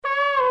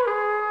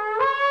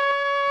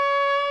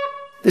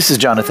This is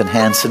Jonathan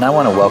Hansen. I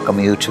want to welcome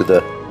you to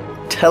the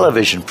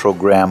television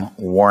program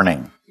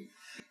Warning.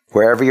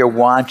 Wherever you're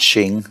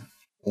watching,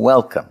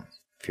 welcome.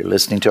 If you're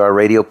listening to our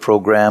radio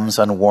programs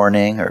on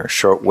Warning or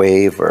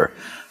shortwave or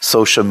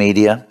social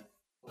media,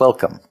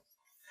 welcome.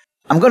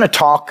 I'm going to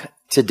talk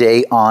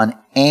today on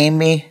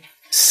Aimee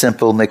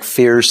Semple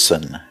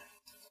McPherson,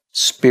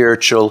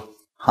 spiritual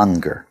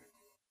hunger.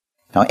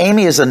 Now,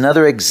 Aimee is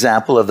another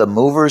example of the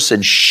movers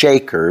and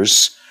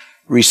shakers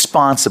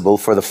responsible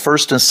for the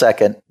first and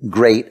second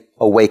Great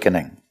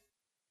Awakening.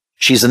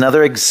 She's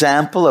another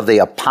example of the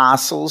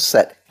apostles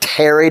that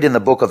tarried in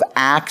the book of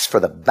Acts for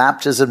the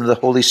baptism of the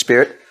Holy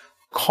Spirit,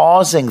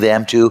 causing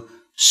them to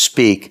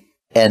speak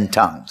in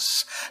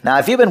tongues. Now,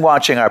 if you've been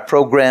watching our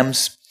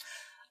programs,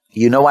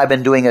 you know I've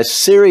been doing a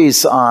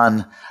series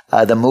on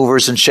the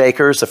movers and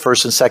shakers, the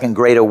first and second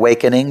Great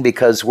Awakening,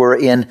 because we're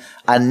in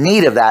a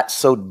need of that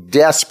so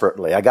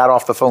desperately. I got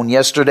off the phone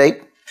yesterday.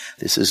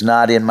 This is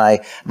not in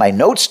my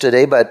notes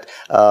today, but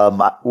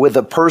with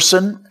a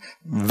person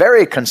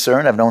very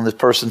concerned. I've known this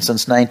person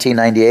since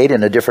 1998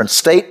 in a different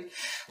state,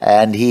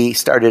 and he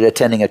started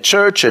attending a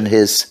church, and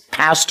his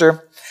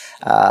pastor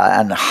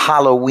on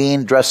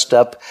Halloween dressed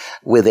up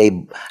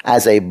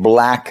as a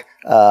black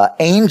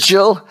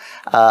angel,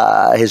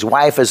 his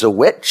wife is a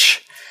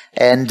witch,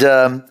 and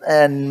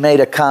made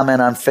a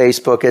comment on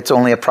Facebook, "It's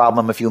only a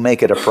problem if you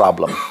make it a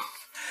problem."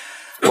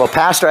 Well,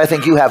 Pastor, I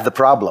think you have the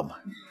problem.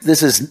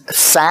 This is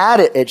sad.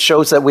 It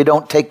shows that we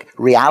don't take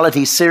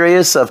reality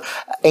serious of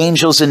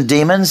angels and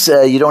demons.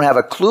 You don't have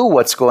a clue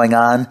what's going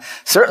on.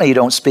 Certainly you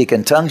don't speak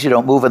in tongues. You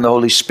don't move in the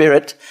Holy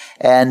Spirit.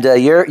 And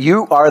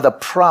you are the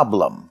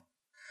problem.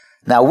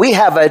 Now, we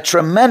have a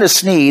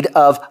tremendous need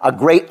of a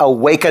great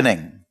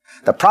awakening.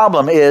 The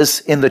problem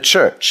is in the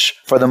church,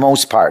 for the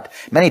most part.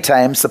 Many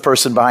times, the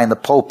person behind the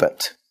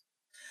pulpit.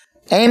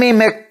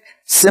 Aimee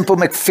Semple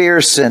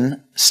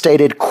McPherson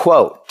stated,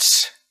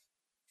 quote,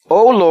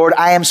 "Oh Lord,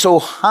 I am so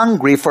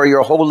hungry for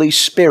your Holy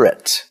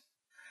Spirit.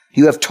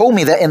 You have told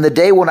me that in the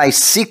day when I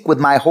seek with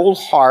my whole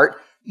heart,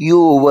 you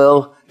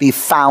will be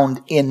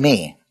found in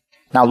me.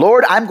 Now,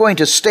 Lord, I'm going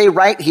to stay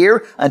right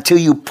here until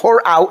you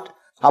pour out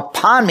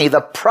upon me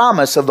the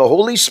promise of the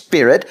Holy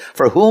Spirit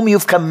for whom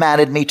you've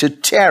commanded me to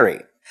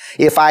tarry.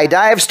 If I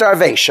die of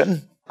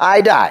starvation, I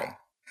die.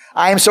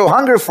 I am so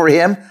hungry for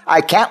him,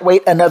 I can't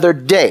wait another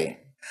day.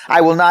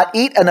 I will not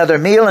eat another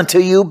meal until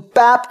you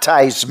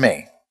baptize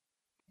me."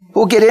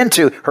 We'll get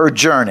into her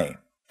journey.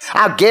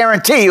 I'll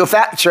guarantee you, if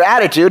that's your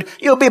attitude,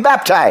 you'll be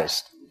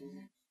baptized.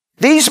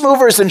 These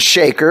movers and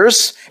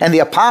shakers and the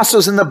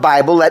apostles in the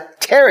Bible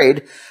that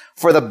tarried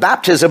for the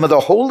baptism of the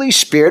Holy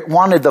Spirit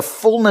wanted the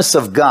fullness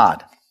of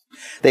God.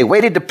 They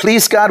waited to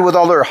please God with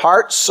all their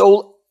heart,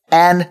 soul,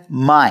 and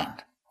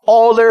mind,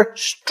 all their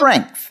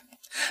strength.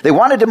 They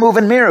wanted to move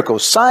in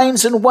miracles,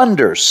 signs, and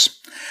wonders.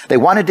 They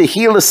wanted to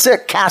heal the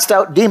sick, cast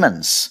out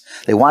demons.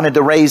 They wanted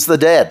to raise the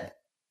dead.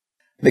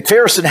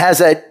 McPherson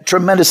has a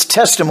tremendous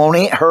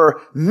testimony.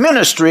 Her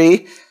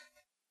ministry,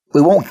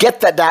 we won't get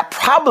that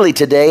probably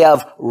today,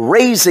 of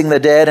raising the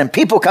dead and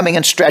people coming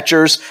in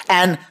stretchers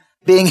and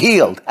being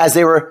healed as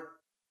they were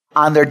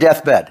on their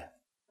deathbed,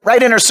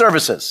 right in her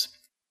services.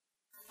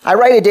 I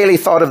write a daily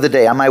thought of the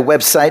day on my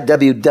website,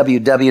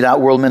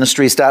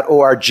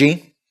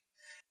 www.worldministries.org,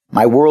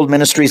 my World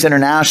Ministries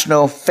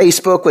International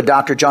Facebook with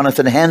Dr.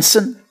 Jonathan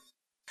Hansen.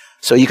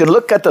 So you can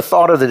look at the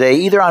thought of the day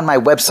either on my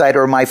website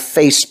or my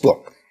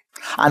Facebook.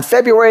 On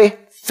February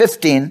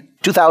 15,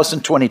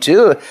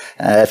 2022,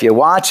 if you're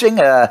watching,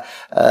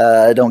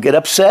 don't get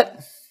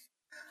upset.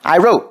 I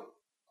wrote,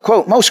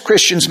 quote, "Most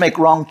Christians make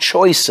wrong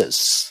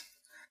choices.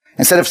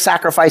 Instead of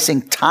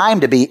sacrificing time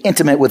to be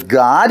intimate with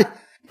God,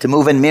 to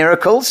move in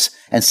miracles,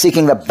 and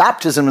seeking the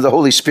baptism of the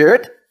Holy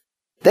Spirit,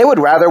 they would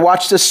rather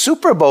watch the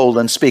Super Bowl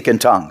than speak in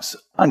tongues,"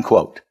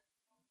 unquote.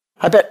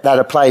 I bet that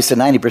applies to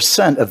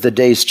 90% of the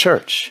day's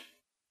church.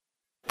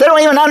 They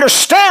don't even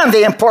understand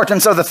the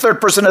importance of the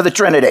third person of the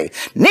Trinity.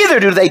 Neither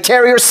do they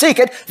tarry or seek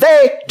it.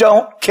 They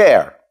don't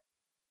care.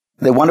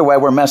 They wonder why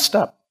we're messed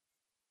up.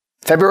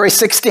 February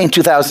 16,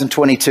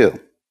 2022,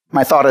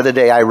 my thought of the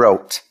day, I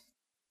wrote,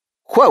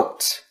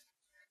 quote,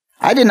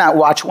 "I did not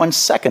watch 1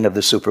 second of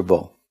the Super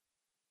Bowl.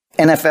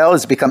 NFL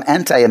has become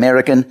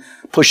anti-American,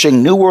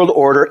 pushing New World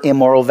Order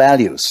immoral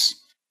values.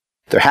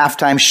 Their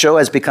halftime show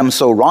has become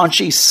so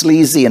raunchy,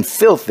 sleazy, and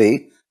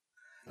filthy,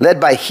 led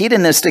by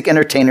hedonistic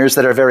entertainers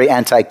that are very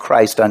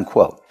anti-Christ,"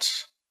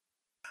 unquote.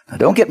 Now,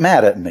 don't get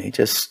mad at me.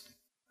 Just,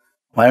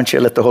 why don't you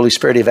let the Holy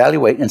Spirit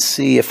evaluate and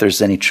see if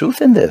there's any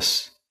truth in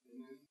this?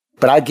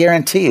 But I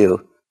guarantee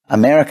you,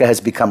 America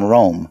has become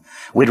Rome.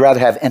 We'd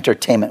rather have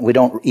entertainment. We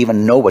don't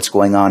even know what's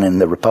going on in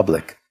the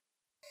Republic.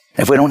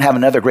 If we don't have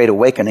another great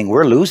awakening,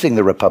 we're losing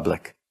the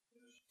Republic.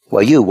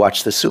 Well, you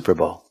watch the Super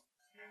Bowl.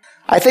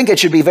 I think it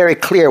should be very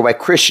clear why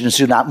Christians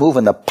do not move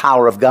in the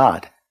power of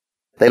God.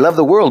 They love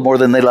the world more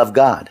than they love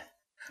God,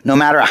 no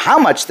matter how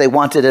much they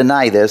want to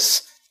deny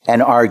this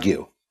and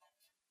argue.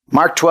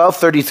 Mark 12,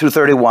 30 through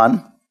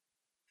 31,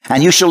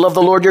 "And you shall love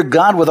the Lord your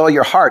God with all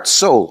your heart,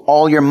 soul,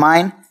 all your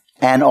mind,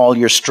 and all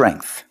your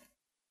strength.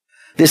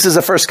 This is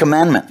the first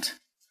commandment.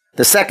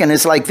 The second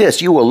is like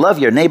this: you will love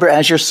your neighbor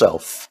as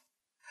yourself.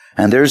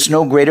 And there's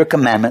no greater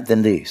commandment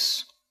than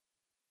these.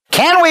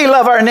 Can we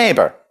love our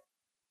neighbor?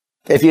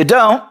 If you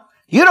don't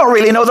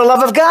really know the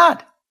love of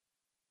God.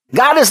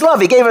 God is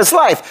love. He gave us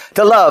life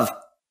to love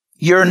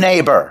your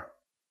neighbor,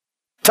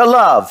 to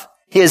love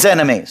his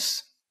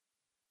enemies.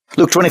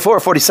 Luke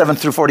 24:47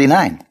 through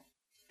 49.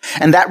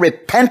 And that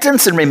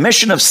repentance and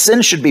remission of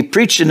sin should be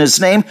preached in his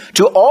name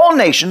to all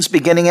nations,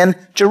 beginning in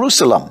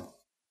Jerusalem.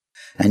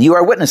 And you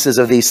are witnesses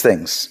of these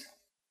things.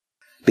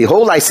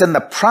 Behold, I send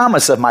the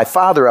promise of my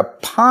Father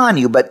upon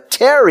you, but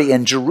tarry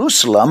in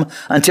Jerusalem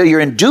until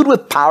you're endued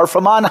with power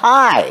from on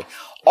high.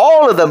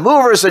 All of the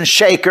movers and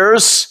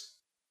shakers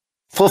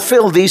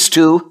fulfill these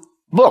two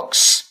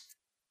books,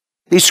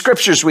 these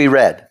scriptures we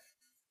read.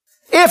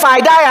 If I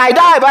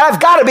die, but I've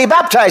got to be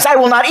baptized. I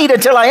will not eat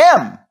until I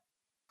am.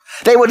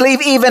 They would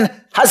leave even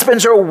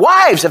husbands or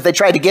wives if they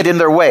tried to get in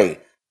their way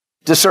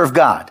to serve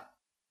God.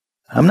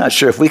 I'm not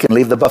sure if we can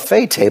leave the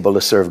buffet table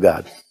to serve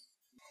God.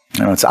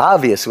 You know, it's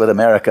obvious with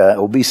America,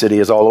 obesity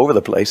is all over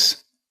the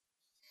place.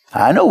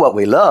 I know what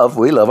we love.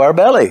 We love our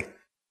belly.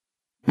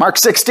 Mark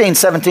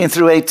 16:17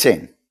 through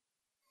 18.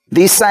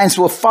 These signs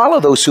will follow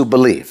those who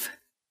believe.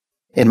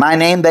 In my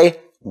name they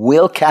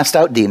will cast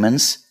out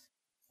demons,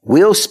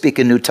 will speak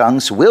in new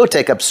tongues, will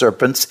take up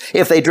serpents.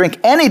 If they drink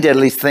any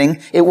deadly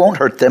thing, it won't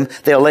hurt them.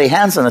 They'll lay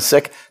hands on the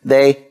sick.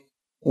 They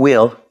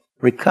will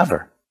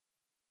recover.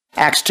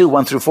 Acts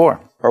 2:1 through 4,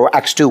 or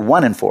Acts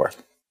 2:1 and 4.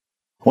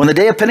 When the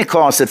day of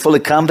Pentecost had fully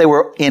come, they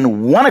were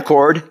in one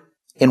accord,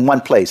 in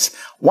one place.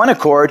 One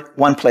accord,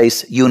 one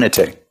place,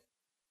 unity.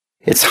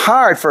 It's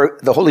hard for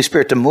the Holy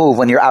Spirit to move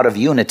when you're out of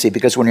unity,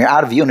 because when you're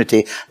out of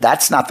unity,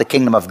 that's not the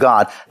kingdom of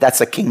God. That's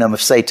the kingdom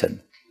of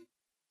Satan,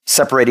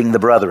 separating the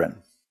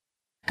brethren.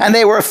 And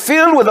they were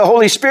filled with the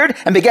Holy Spirit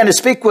and began to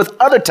speak with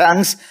other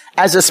tongues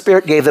as the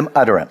Spirit gave them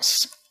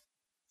utterance.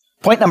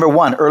 Point number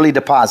 1, early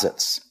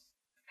deposits.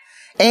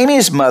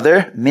 Aimee's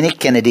mother, Minnie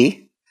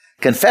Kennedy,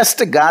 confessed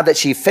to God that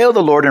she failed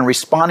the Lord in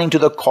responding to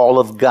the call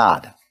of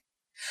God.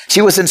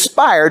 She was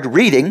inspired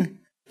reading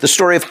the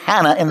story of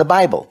Hannah in the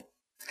Bible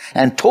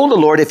and told the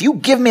Lord, if you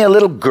give me a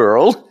little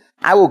girl,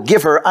 I will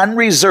give her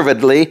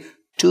unreservedly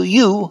to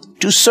you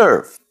to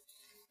serve.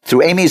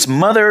 Through Aimee's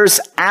mother's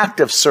act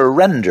of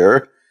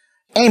surrender,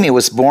 Aimee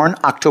was born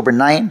October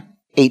 9,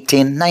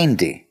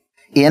 1890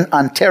 in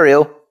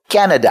Ontario,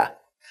 Canada.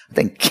 I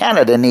think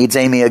Canada needs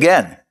Aimee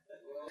again.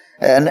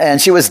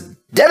 And she was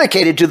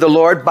dedicated to the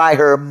Lord by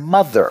her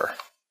mother.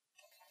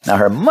 Now,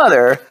 her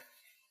mother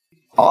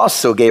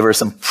also gave her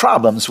some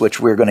problems, which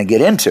we're going to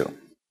get into.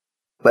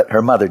 But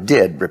her mother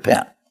did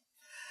repent.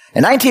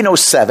 In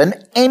 1907,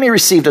 Aimee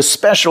received a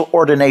special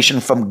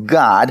ordination from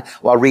God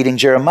while reading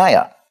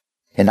Jeremiah.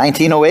 In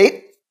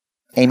 1908,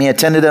 Aimee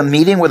attended a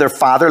meeting with her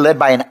father led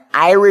by an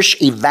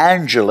Irish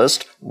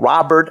evangelist,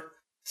 Robert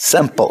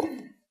Semple.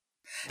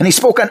 And he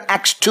spoke on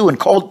Acts 2 and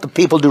called the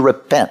people to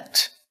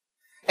repent.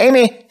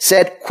 Aimee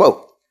said,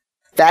 quote,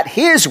 that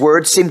his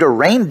words seemed to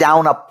rain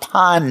down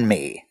upon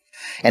me,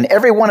 and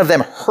every one of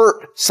them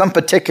hurt some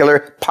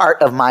particular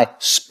part of my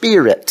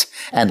spirit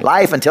and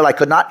life until I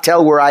could not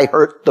tell where I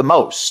hurt the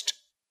most.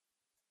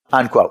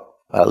 Unquote.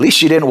 Well, at least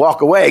she didn't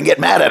walk away and get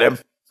mad at him.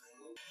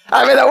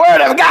 I mean, the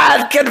word of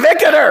God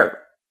convicted her.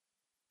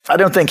 I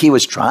don't think he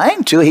was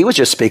trying to. He was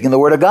just speaking the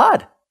word of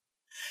God.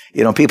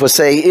 You know, people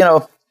say,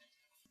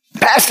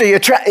 Pastor, you're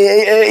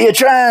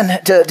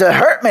trying to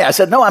hurt me. I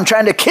said, no, I'm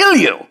trying to kill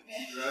you.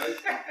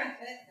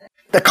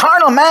 The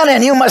carnal man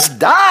in you must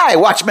die,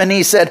 Watchman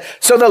Nee said,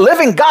 so the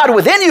living God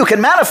within you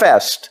can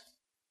manifest.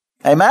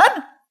 Amen?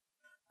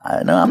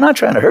 No, I'm not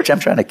trying to hurt you. I'm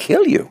trying to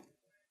kill you.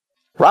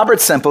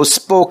 Robert Semple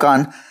spoke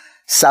on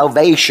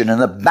salvation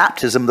and the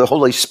baptism of the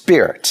Holy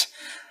Spirit,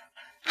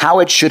 how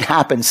it should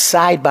happen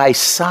side by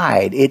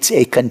side. It's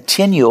a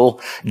continual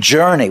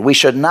journey. We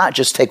should not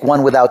just take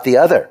one without the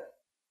other.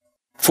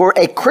 For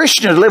a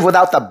Christian to live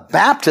without the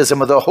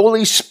baptism of the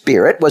Holy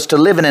Spirit was to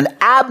live in an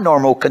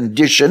abnormal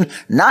condition,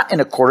 not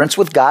in accordance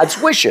with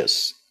God's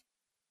wishes.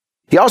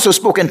 He also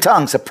spoke in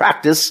tongues, a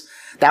practice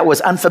that was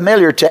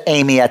unfamiliar to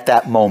Aimee at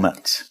that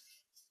moment.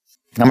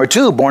 Number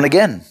 2, born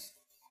again.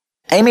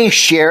 Aimee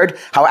shared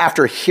how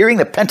after hearing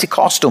the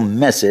Pentecostal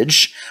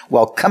message,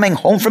 while coming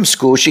home from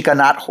school, she could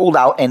not hold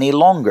out any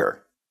longer.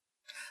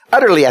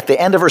 Utterly at the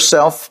end of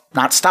herself,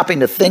 not stopping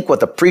to think what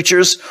the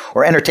preachers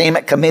or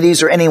entertainment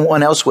committees or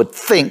anyone else would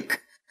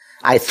think,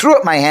 I threw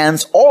up my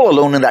hands all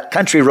alone in that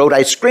country road.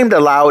 I screamed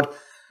aloud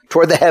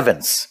toward the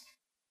heavens,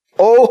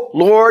 "O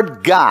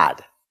Lord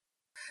God,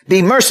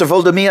 be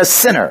merciful to me, a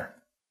sinner."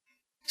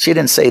 She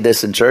didn't say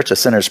this in church, a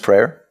sinner's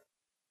prayer.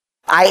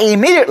 I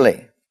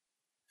immediately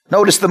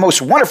noticed the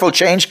most wonderful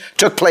change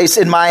took place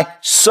in my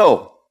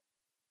soul.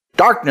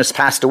 Darkness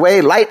passed away,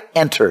 light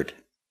entered.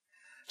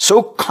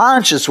 So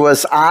conscious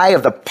was I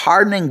of the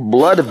pardoning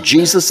blood of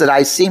Jesus that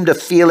I seemed to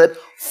feel it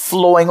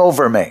flowing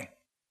over me.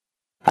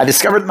 I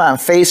discovered my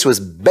face was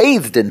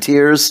bathed in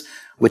tears,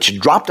 which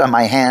dropped on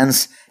my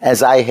hands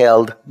as I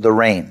held the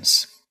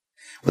reins.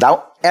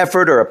 Without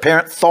effort or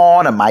apparent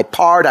thought on my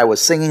part, I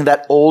was singing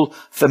that old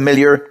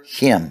familiar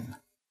hymn.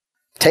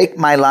 Take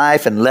my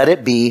life and let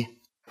it be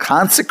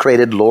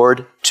consecrated,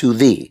 Lord, to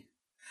thee.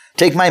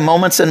 Take my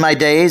moments and my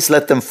days,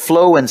 let them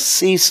flow in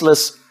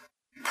ceaseless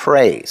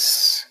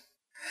praise.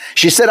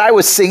 She said, I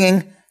was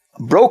singing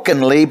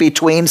brokenly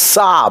between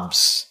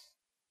sobs.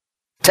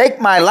 Take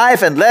my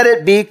life and let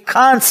it be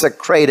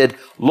consecrated,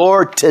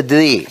 Lord, to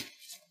thee.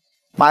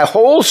 My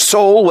whole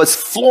soul was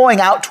flowing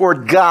out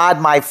toward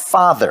God, my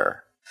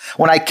Father.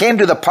 When I came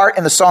to the part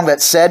in the song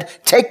that said,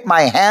 take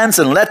my hands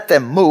and let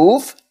them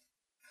move,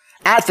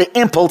 at the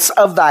impulse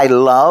of thy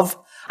love,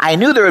 I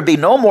knew there would be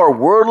no more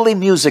worldly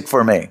music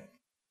for me.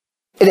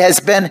 It has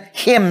been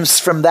hymns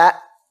from that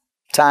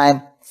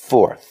time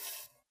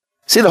forth.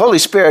 See, the Holy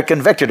Spirit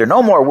convicted her.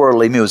 No more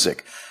worldly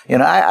music.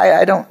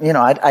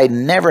 I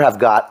never have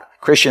got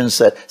Christians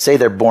that say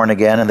they're born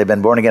again and they've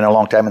been born again a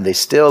long time and they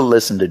still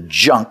listen to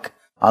junk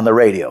on the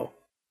radio.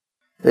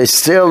 They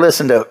still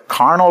listen to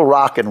carnal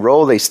rock and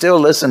roll. They still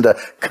listen to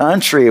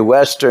country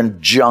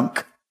western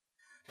junk,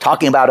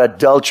 talking about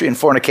adultery and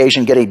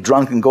fornication, getting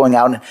drunk and going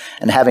out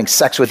and having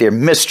sex with your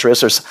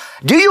mistress.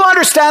 Do you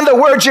understand the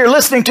words you're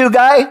listening to,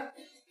 guy?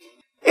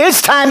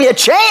 It's time you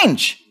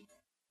change.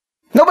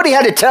 Nobody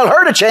had to tell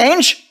her to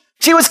change.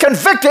 She was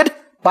convicted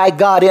by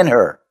God in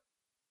her.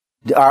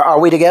 Are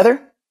we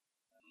together?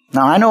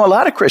 Now, I know a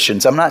lot of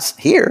Christians. I'm not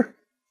here.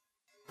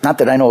 Not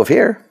that I know of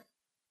here.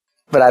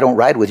 But I don't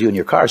ride with you in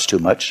your cars too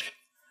much.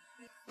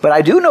 But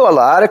I do know a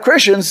lot of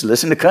Christians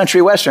listen to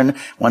country western.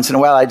 Once in a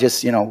while, I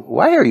just,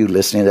 why are you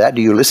listening to that?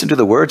 Do you listen to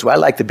the words? Well, I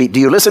like the beat. Do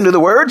you listen to the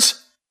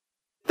words?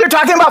 They're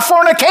talking about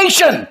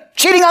fornication,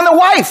 cheating on the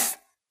wife.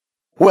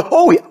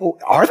 Well,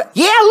 are they?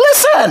 Yeah,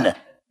 listen.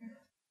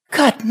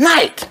 Good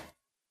night.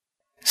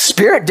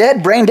 Spirit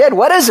dead, brain dead.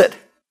 What is it?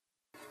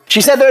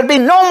 She said there would be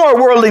no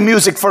more worldly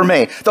music for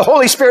me. The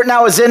Holy Spirit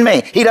now is in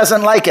me. He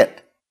doesn't like it.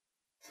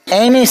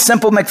 Aimee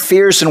Semple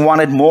McPherson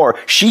wanted more.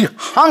 She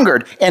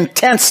hungered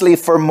intensely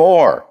for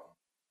more.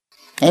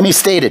 Aimee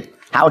stated,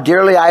 how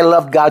dearly I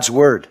loved God's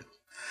word.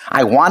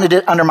 I wanted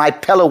it under my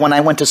pillow when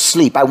I went to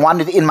sleep. I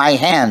wanted it in my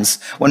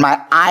hands when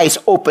my eyes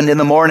opened in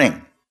the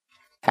morning.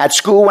 At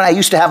school, when I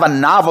used to have a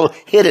novel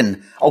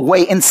hidden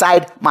away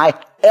inside my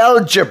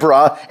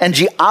algebra and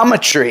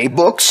geometry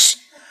books,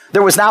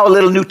 there was now a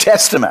little New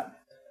Testament.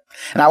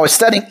 And I was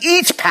studying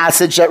each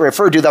passage that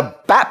referred to the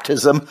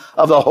baptism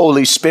of the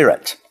Holy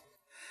Spirit.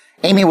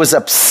 Aimee was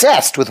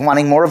obsessed with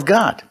wanting more of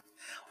God,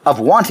 of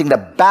wanting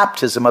the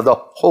baptism of the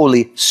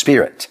Holy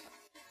Spirit.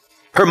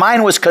 Her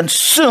mind was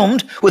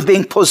consumed with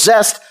being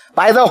possessed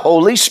by the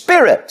Holy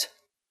Spirit.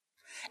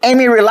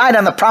 Aimee relied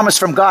on the promise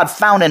from God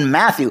found in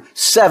Matthew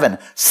 7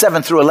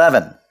 through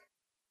 11.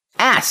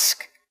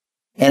 Ask,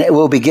 and it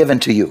will be given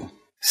to you.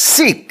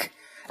 Seek,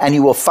 and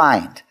you will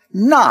find.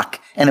 Knock,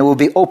 and it will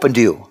be opened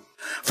to you.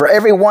 For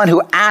everyone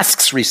who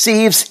asks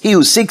receives, he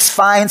who seeks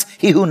finds,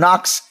 he who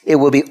knocks, it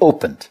will be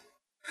opened.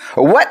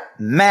 Or what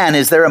man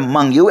is there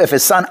among you, if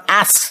his son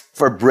asks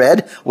for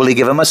bread, will he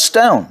give him a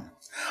stone?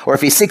 Or if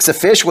he seeks a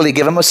fish, will he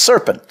give him a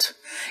serpent?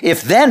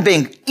 If then,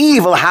 being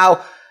evil,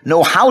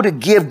 know how to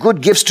give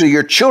good gifts to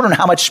your children,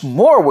 how much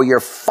more will your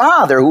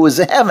Father who is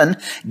in heaven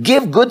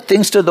give good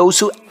things to those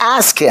who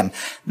ask him?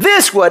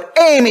 This what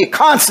Aimee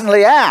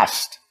constantly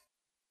asked.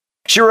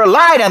 She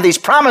relied on these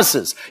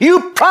promises.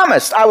 You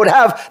promised I would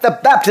have the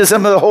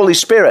baptism of the Holy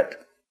Spirit.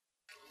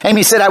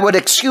 Aimee said, I would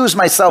excuse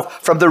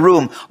myself from the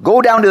room,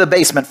 go down to the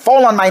basement,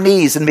 fall on my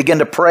knees, and begin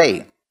to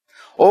pray.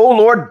 Oh,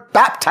 Lord,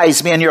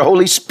 baptize me in your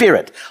Holy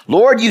Spirit.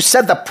 Lord, you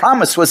said the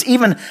promise was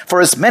even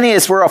for as many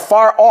as were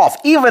afar off,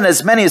 even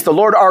as many as the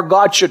Lord our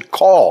God should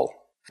call.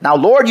 Now,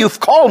 Lord, you've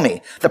called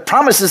me. The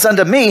promise is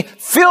unto me.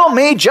 Fill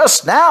me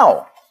just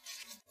now.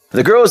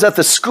 The girls at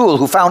the school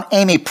who found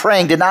Aimee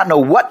praying did not know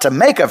what to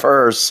make of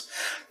hers.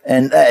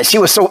 And she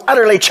was so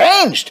utterly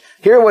changed.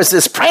 Here was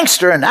this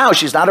prankster, and now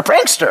she's not a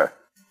prankster.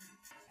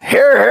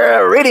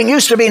 Her reading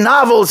used to be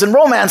novels and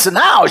romance, and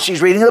now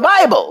she's reading the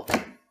Bible.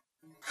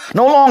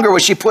 No longer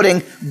was she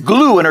putting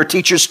glue in her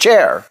teacher's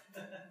chair,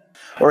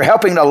 or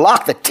helping to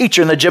lock the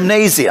teacher in the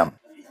gymnasium,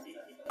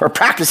 or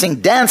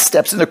practicing dance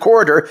steps in the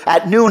corridor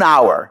at noon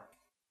hour.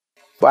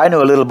 Well, I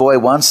knew a little boy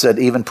once that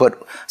even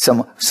put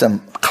some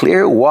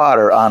clear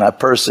water on a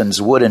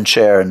person's wooden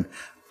chair, and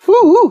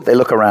whoo, they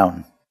look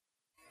around.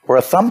 Or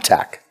a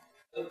thumbtack.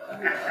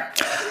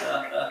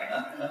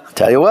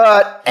 Tell you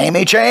what,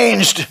 Aimee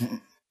changed.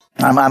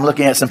 I'm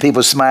looking at some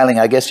people smiling.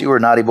 I guess you were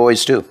naughty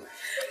boys too.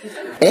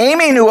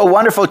 Aimee knew a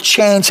wonderful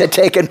change had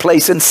taken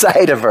place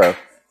inside of her.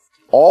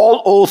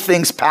 All old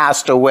things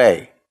passed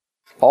away.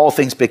 All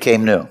things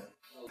became new.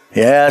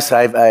 Yes,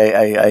 I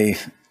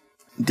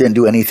didn't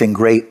do anything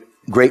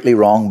greatly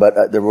wrong,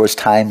 but there was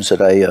times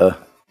that I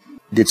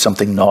did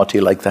something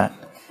naughty like that.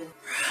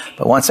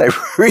 But once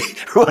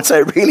I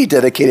really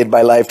dedicated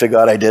my life to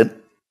God, I did.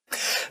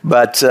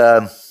 But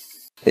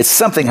it's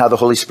something how the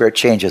Holy Spirit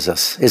changes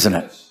us, isn't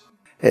it?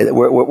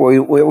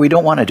 We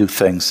don't want to do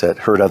things that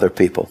hurt other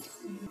people.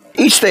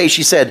 Each day,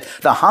 she said,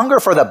 the hunger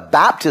for the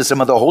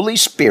baptism of the Holy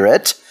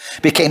Spirit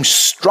became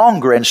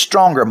stronger and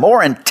stronger,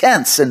 more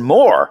intense and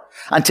more,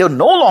 until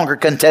no longer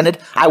contented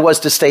I was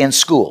to stay in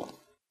school.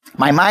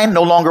 My mind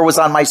no longer was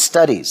on my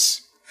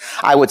studies.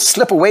 I would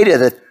slip away to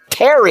the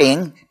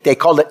tarrying, they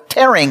called it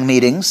tarrying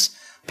meetings,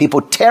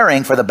 people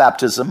tarrying for the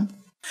baptism,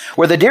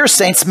 where the dear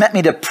saints met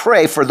me to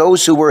pray for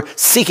those who were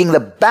seeking the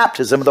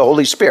baptism of the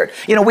Holy Spirit.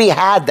 You know, we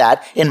had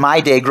that in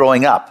my day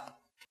growing up.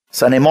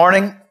 Sunday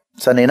morning,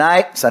 Sunday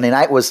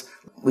night was,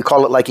 we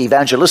call it like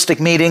evangelistic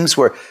meetings,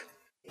 where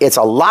it's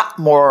a lot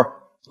more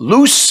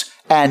loose,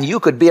 and you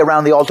could be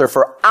around the altar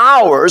for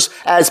hours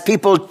as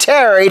people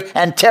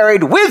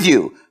tarried with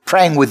you,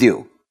 praying with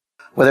you,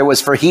 whether it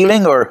was for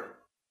healing or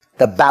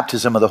the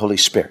baptism of the Holy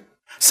Spirit.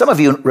 Some of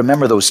you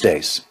remember those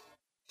days.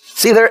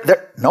 See,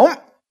 they're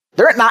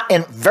not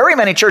in very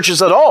many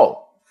churches at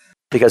all,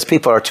 because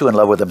people are too in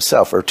love with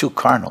themselves or too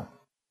carnal.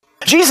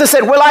 Jesus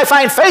said, will I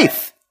find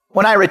faith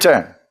when I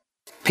return?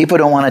 People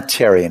don't want to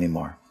tarry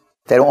anymore.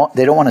 They don't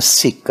want to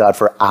seek God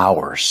for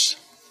hours.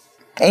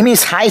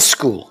 Aimee's high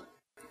school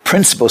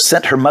principal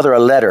sent her mother a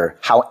letter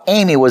how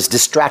Aimee was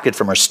distracted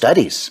from her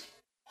studies.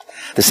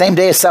 The same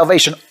day, a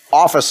Salvation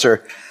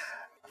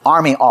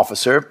Army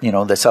officer,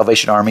 the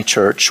Salvation Army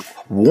Church,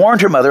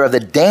 warned her mother of the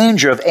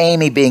danger of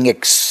Aimee being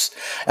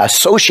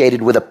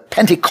associated with a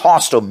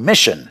Pentecostal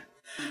mission.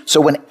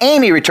 So when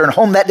Aimee returned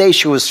home that day,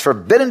 she was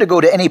forbidden to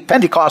go to any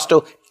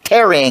Pentecostal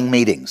tarrying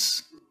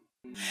meetings.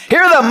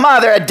 Here the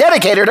mother had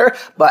dedicated her,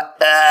 but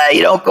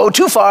you don't go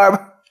too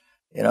far.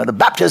 The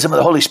baptism of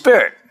the Holy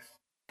Spirit.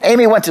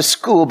 Aimee went to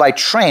school by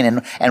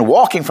train, and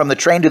walking from the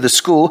train to the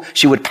school,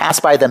 she would pass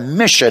by the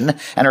mission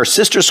and her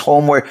sister's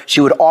home, where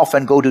she would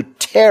often go to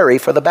tarry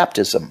for the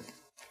baptism.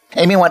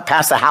 Aimee went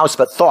past the house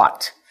but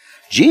thought,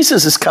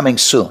 Jesus is coming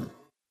soon.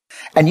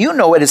 And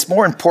it is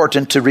more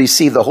important to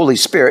receive the Holy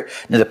Spirit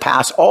than to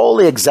pass all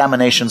the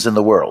examinations in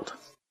the world.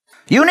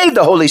 You need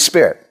the Holy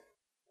Spirit,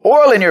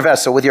 oil in your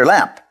vessel with your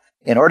lamp,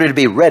 in order to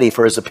be ready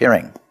for his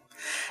appearing.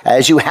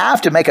 As you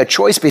have to make a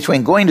choice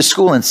between going to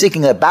school and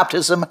seeking the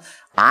baptism,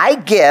 I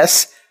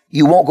guess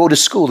you won't go to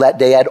school that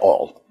day at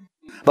all,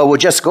 but will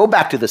just go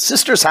back to the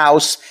sister's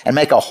house and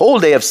make a whole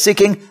day of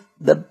seeking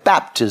the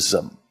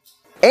baptism.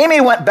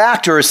 Aimee went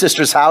back to her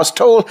sister's house,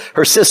 told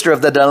her sister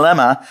of the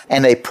dilemma,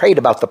 and they prayed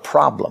about the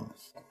problem.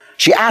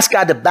 She asked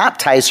God to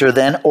baptize her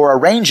then, or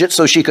arrange it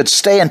so she could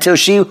stay until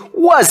she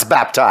was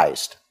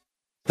baptized.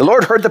 The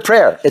Lord heard the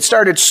prayer. It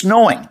started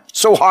snowing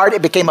so hard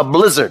it became a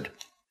blizzard.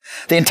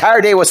 The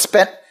entire day was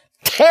spent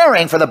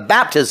tarrying for the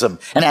baptism,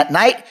 and at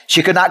night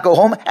she could not go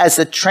home as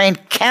the train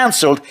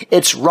canceled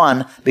its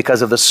run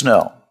because of the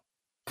snow.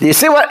 Do you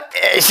see what?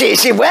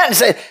 She went and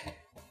said,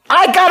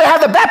 I got to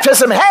have the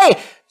baptism.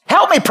 Hey,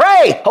 help me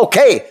pray.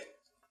 Okay,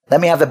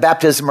 let me have the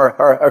baptism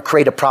or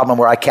create a problem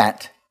where I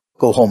can't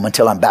go home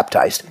until I'm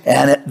baptized.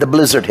 And the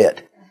blizzard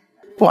hit.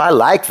 Well, I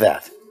like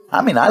that.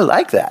 I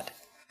like that.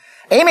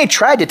 Aimee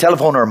tried to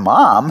telephone her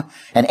mom,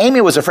 and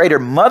Aimee was afraid her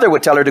mother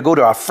would tell her to go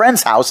to a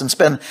friend's house and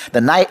spend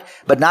the night,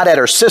 but not at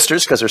her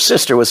sister's, because her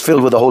sister was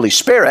filled with the Holy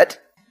Spirit.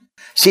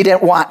 She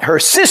didn't want her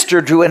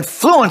sister to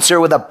influence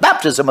her with the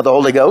baptism of the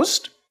Holy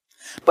Ghost.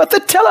 But the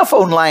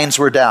telephone lines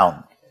were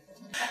down.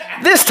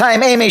 This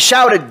time Aimee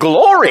shouted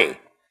glory,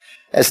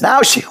 as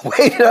now she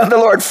waited on the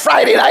Lord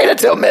Friday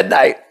until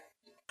midnight.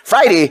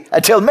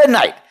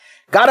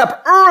 Got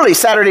up early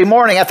Saturday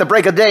morning at the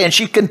break of day, and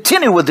she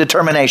continued with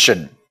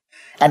determination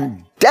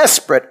and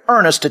desperate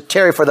earnest to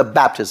tarry for the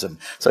baptism.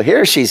 So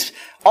here she's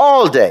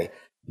all day.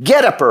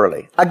 Get up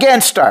early.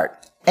 Again start.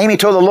 Aimee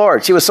told the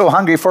Lord she was so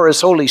hungry for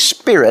his Holy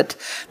Spirit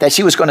that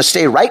she was going to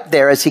stay right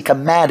there as he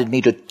commanded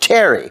me to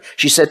tarry.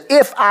 She said,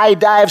 if I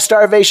die of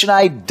starvation,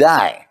 I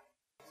die.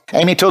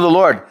 Aimee told the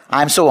Lord,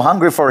 I'm so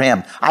hungry for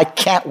him, I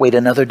can't wait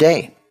another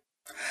day.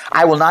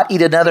 I will not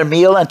eat another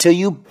meal until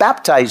you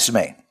baptize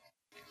me.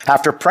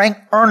 After praying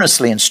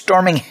earnestly and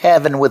storming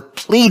heaven with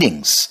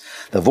pleadings,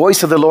 the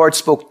voice of the Lord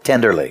spoke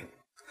tenderly.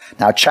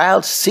 Now,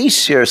 child,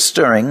 cease your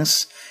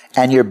stirrings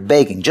and your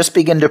begging. Just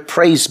begin to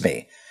praise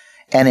me.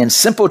 And in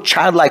simple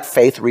childlike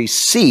faith,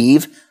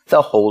 receive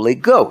the Holy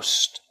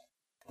Ghost.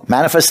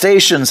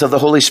 Manifestations of the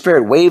Holy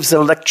Spirit, waves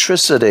of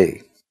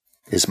electricity,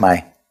 is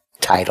my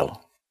title.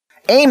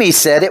 Aimee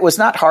said it was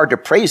not hard to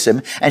praise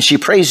him, and she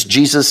praised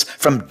Jesus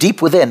from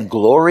deep within.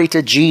 Glory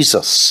to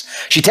Jesus.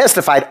 She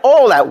testified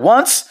all at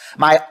once.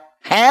 My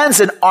hands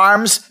and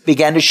arms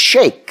began to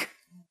shake.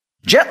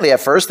 Gently at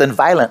first, then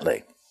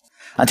violently,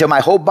 until my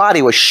whole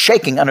body was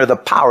shaking under the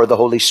power of the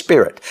Holy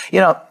Spirit.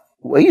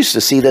 We used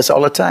to see this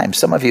all the time.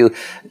 Some of you,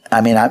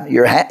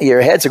 your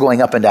heads are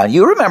going up and down.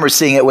 You remember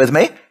seeing it with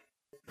me.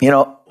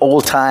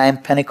 Old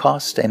time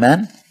Pentecost,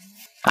 amen?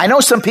 I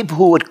know some people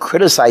who would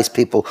criticize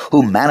people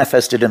who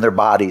manifested in their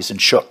bodies and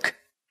shook.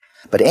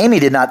 But Aimee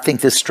did not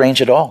think this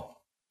strange at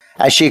all.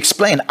 As she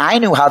explained, I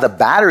knew how the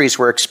batteries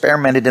were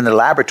experimented in the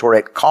laboratory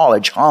at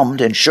college, hummed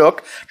and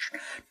shook,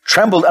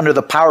 trembled under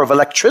the power of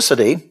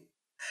electricity.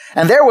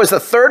 And there was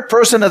the third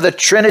person of the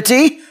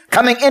Trinity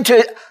coming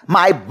into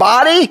my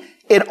body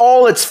in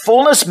all its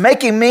fullness,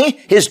 making me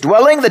his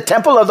dwelling, the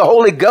temple of the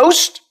Holy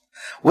Ghost.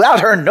 Without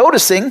her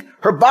noticing,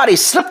 her body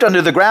slipped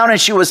under the ground and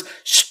she was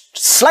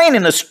slain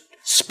in the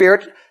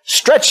Spirit,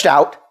 stretched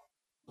out,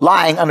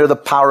 lying under the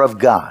power of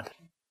God.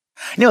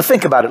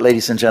 Think about it,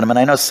 ladies and gentlemen.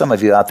 I know some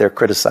of you out there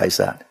criticize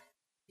that.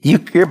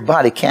 Your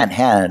body can't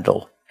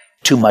handle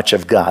too much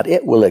of God.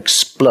 It will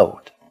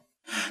explode.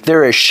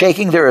 There is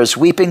shaking, there is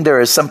weeping,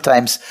 there is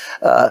sometimes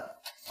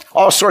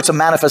all sorts of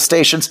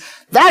manifestations.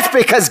 That's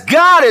because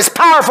God is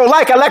powerful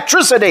like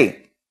electricity.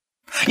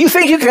 You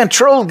think you can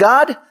control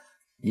God?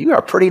 You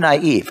are pretty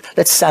naive.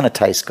 Let's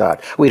sanitize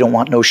God. We don't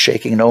want no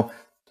shaking, no.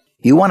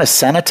 You want to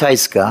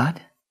sanitize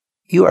God?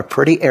 You are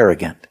pretty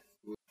arrogant.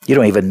 You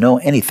don't even know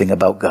anything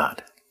about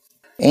God.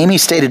 Aimee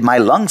stated, my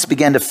lungs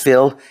began to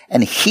fill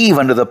and heave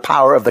under the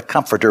power of the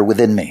Comforter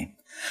within me.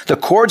 The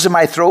cords in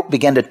my throat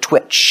began to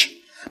twitch.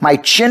 My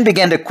chin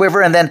began to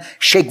quiver and then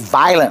shake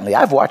violently.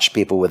 I've watched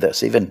people with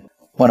this. Even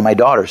one of my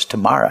daughters,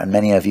 Tamara, and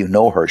many of you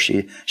know her.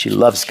 She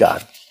loves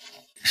God.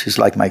 She's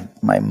like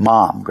my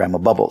mom, Grandma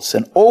Bubbles.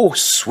 And oh,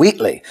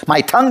 sweetly,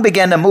 my tongue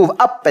began to move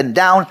up and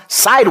down,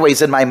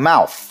 sideways in my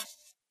mouth.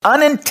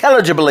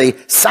 Unintelligibly,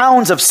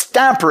 sounds of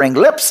stampering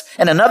lips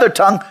and another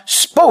tongue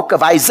spoke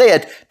of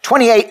Isaiah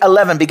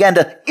 28:11 began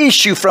to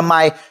issue from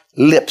my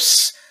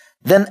lips.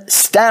 Then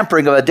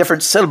stampering of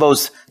different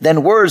syllables,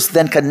 then words,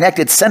 then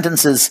connected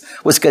sentences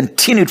was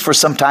continued for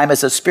some time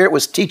as the Spirit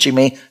was teaching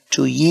me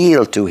to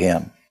yield to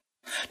Him,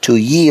 to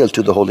yield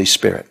to the Holy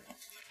Spirit.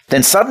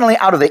 Then suddenly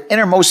out of the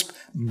innermost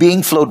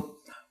being flowed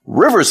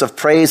rivers of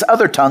praise,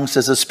 other tongues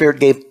as the Spirit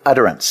gave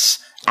utterance.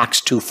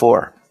 Acts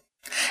 2:4.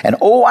 And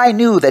oh, I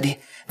knew that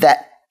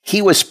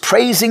he was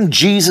praising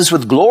Jesus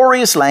with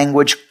glorious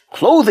language,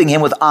 clothing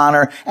him with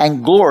honor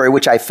and glory,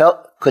 which I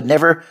felt could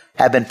never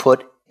have been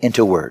put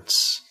into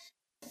words.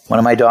 One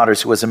of my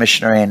daughters who was a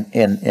missionary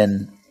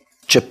in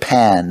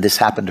Japan, this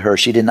happened to her.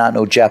 She did not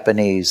know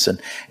Japanese, and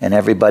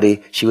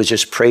everybody, she was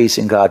just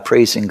praising God,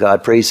 praising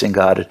God, praising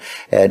God.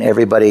 And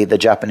everybody, the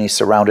Japanese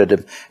surrounded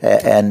him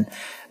and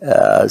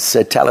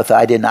said, Talitha,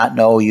 I did not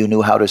know you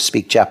knew how to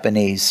speak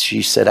Japanese.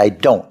 She said, I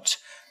don't.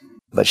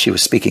 But she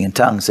was speaking in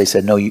tongues. They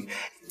said, no,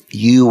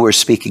 you were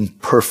speaking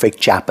perfect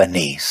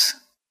Japanese.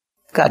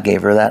 God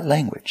gave her that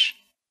language.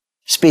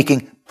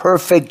 Speaking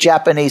perfect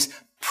Japanese,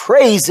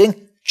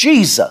 praising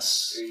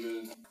Jesus.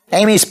 Amen.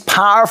 Aimee's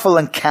powerful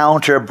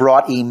encounter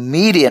brought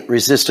immediate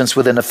resistance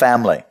within the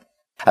family.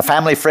 A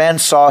family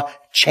friend saw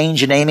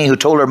change in Aimee, who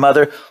told her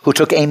mother, who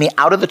took Aimee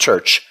out of the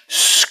church,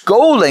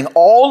 scolding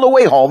all the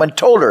way home, and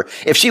told her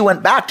if she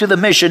went back to the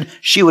mission,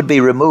 she would be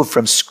removed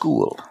from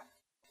school.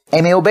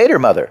 Aimee obeyed her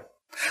mother,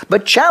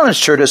 but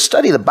challenged her to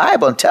study the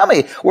Bible and tell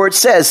me where it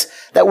says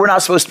that we're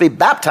not supposed to be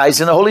baptized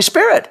in the Holy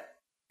Spirit.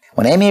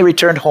 When Aimee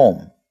returned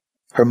home,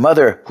 her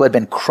mother, who had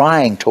been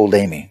crying, told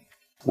Aimee,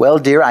 well,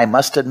 dear, I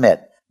must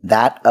admit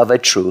that of a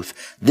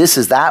truth. This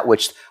is that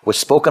which was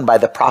spoken by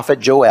the prophet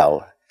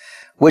Joel,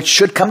 which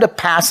should come to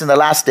pass in the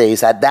last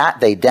days. At that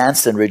they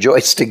danced and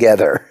rejoiced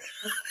together.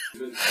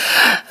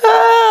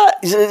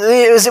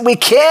 We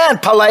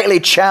can't politely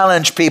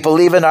challenge people,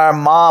 even our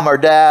mom or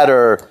dad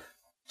or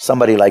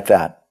somebody like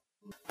that.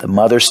 The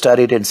mother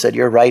studied and said,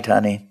 you're right,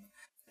 honey.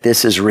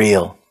 This is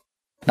real.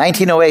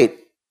 1908,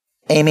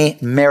 Aimee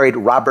married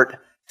Robert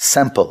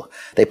Semple.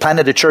 They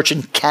planted a church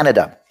in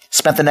Canada.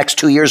 Spent the next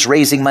 2 years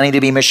raising money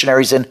to be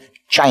missionaries in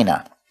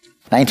China.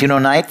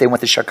 1909, they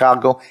went to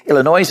Chicago,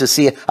 Illinois to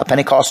see a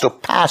Pentecostal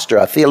pastor,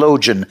 a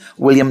theologian,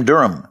 William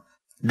Durham.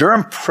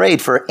 Durham prayed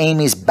for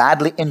Aimee's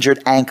badly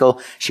injured ankle.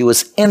 She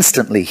was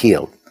instantly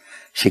healed.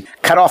 She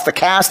cut off the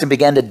cast and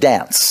began to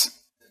dance.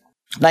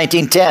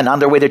 1910, on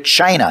their way to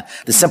China,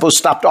 the Semples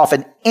stopped off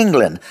in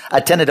England,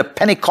 attended a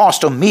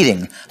Pentecostal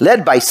meeting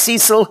led by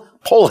Cecil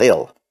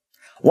Polhill,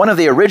 one of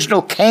the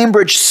original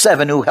Cambridge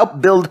 7 who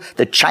helped build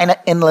the China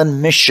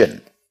Inland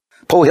Mission.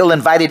 Polhill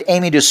invited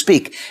Aimee to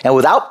speak, and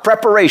without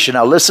preparation,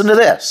 now listen to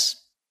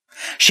this,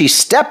 she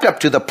stepped up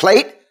to the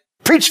plate,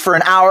 preached for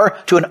an hour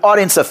to an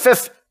audience of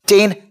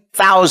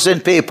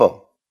 15,000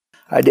 people.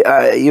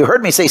 You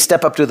heard me say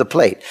step up to the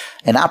plate.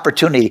 An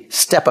opportunity,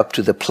 step up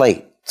to the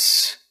plate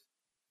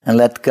and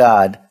let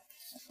God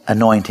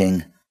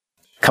anointing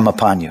come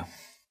upon you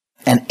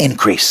and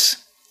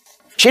increase.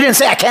 She didn't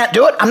say, I can't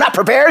do it, I'm not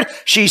prepared.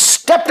 She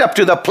stepped up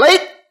to the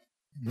plate.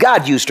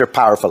 God used her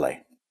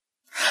powerfully.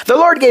 The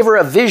Lord gave her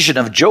a vision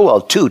of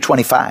Joel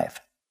 2:25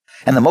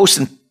 and the most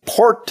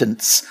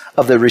importance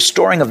of the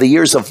restoring of the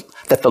years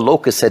that the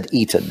locusts had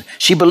eaten.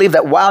 She believed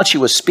that while she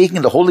was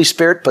speaking, the Holy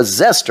Spirit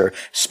possessed her,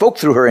 spoke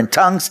through her in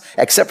tongues,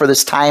 except for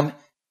this time.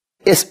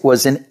 It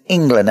was in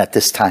England at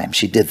this time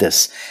she did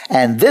this.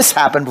 And this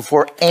happened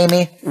before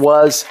Aimee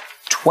was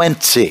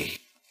 20.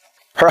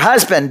 Her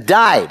husband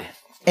died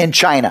in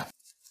China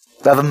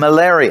of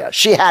malaria.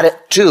 She had it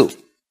too.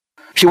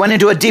 She went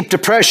into a deep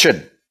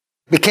depression,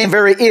 became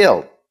very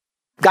ill,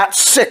 got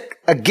sick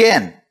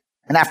again,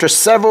 and after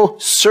several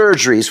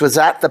surgeries was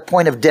at the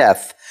point of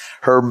death.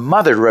 Her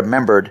mother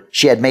remembered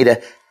she had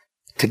made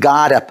to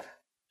God a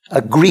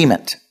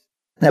agreement,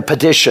 a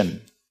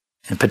petition,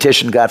 and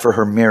petitioned God for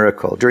her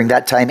miracle. During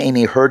that time,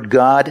 Aimee heard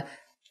God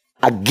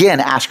again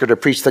ask her to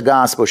preach the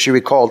gospel. She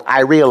recalled,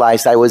 I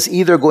realized I was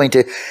either going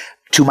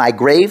to my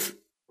grave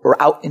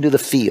or out into the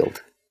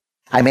field.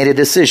 I made a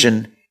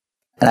decision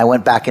and I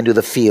went back into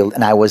the field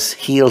and I was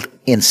healed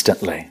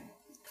instantly.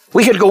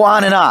 We could go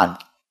on and on.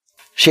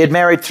 She had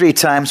married 3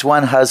 times.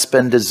 One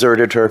husband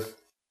deserted her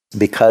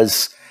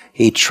because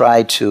he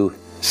tried to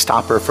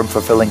stop her from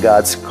fulfilling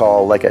God's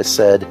call, like I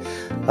said.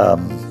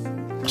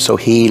 So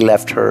he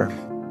left her,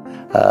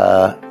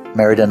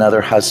 married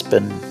another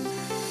husband.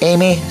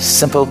 Aimee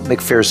Semple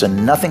McPherson,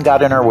 nothing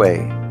got in her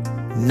way.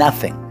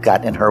 Nothing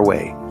got in her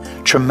way.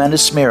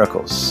 Tremendous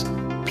miracles.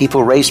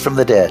 People raised from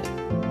the dead.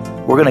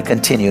 We're going to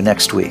continue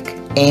next week.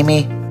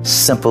 Aimee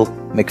Semple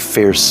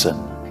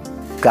McPherson.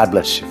 God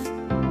bless you.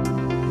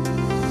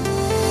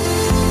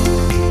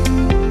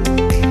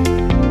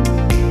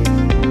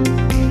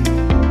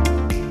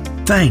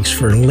 Thanks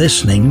for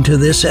listening to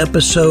this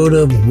episode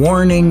of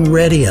Warning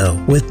Radio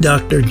with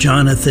Dr.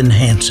 Jonathan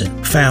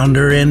Hansen,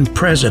 founder and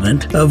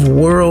president of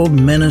World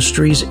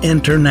Ministries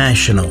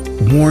International.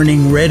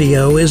 Warning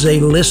Radio is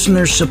a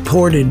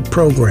listener-supported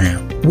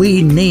program.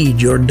 We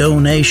need your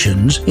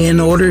donations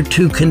in order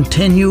to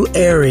continue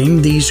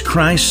airing these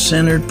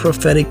Christ-centered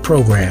prophetic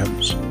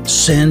programs.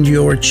 Send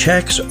your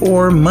checks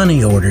or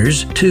money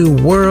orders to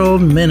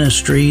World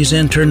Ministries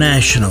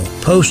International,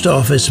 Post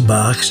Office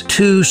Box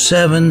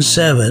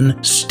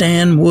 277,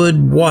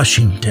 Stanwood,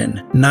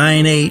 Washington,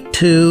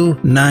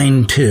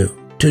 98292.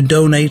 To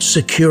donate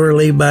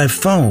securely by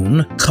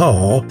phone,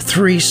 call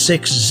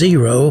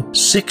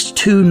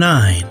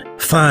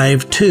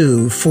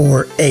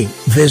 360-629-5248.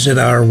 Visit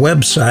our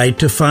website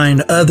to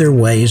find other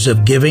ways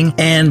of giving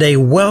and a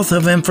wealth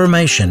of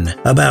information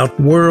about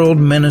World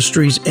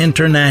Ministries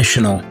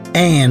International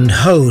and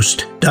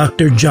host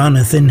Dr.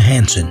 Jonathan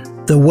Hansen.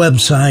 The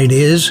website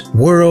is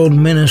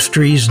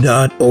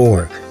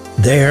worldministries.org.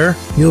 There,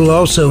 you'll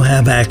also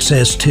have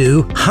access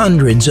to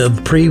hundreds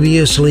of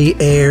previously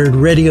aired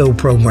radio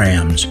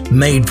programs,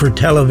 made for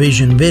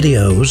television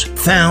videos,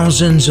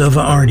 thousands of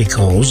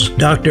articles,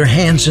 Dr.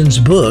 Hansen's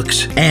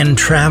books, and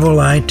travel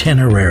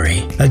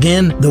itinerary.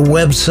 Again, the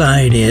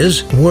website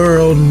is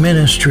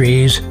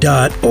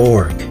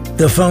worldministries.org.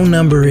 The phone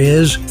number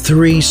is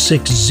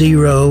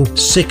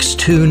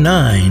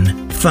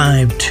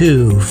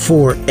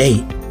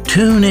 360-629-5248.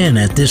 Tune in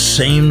at this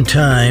same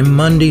time,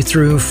 Monday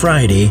through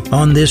Friday,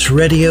 on this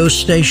radio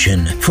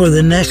station for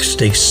the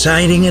next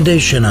exciting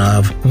edition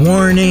of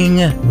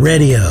Warning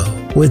Radio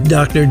with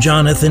Dr.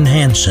 Jonathan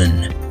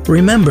Hansen.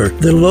 Remember,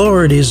 the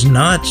Lord is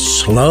not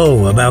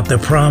slow about the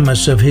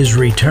promise of His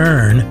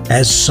return,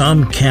 as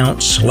some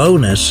count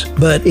slowness,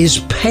 but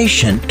is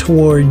patient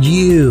toward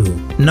you,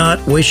 not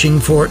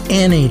wishing for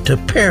any to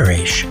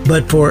perish,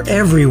 but for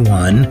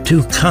everyone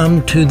to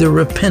come to the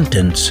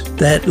repentance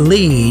that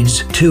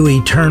leads to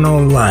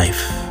eternal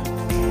life.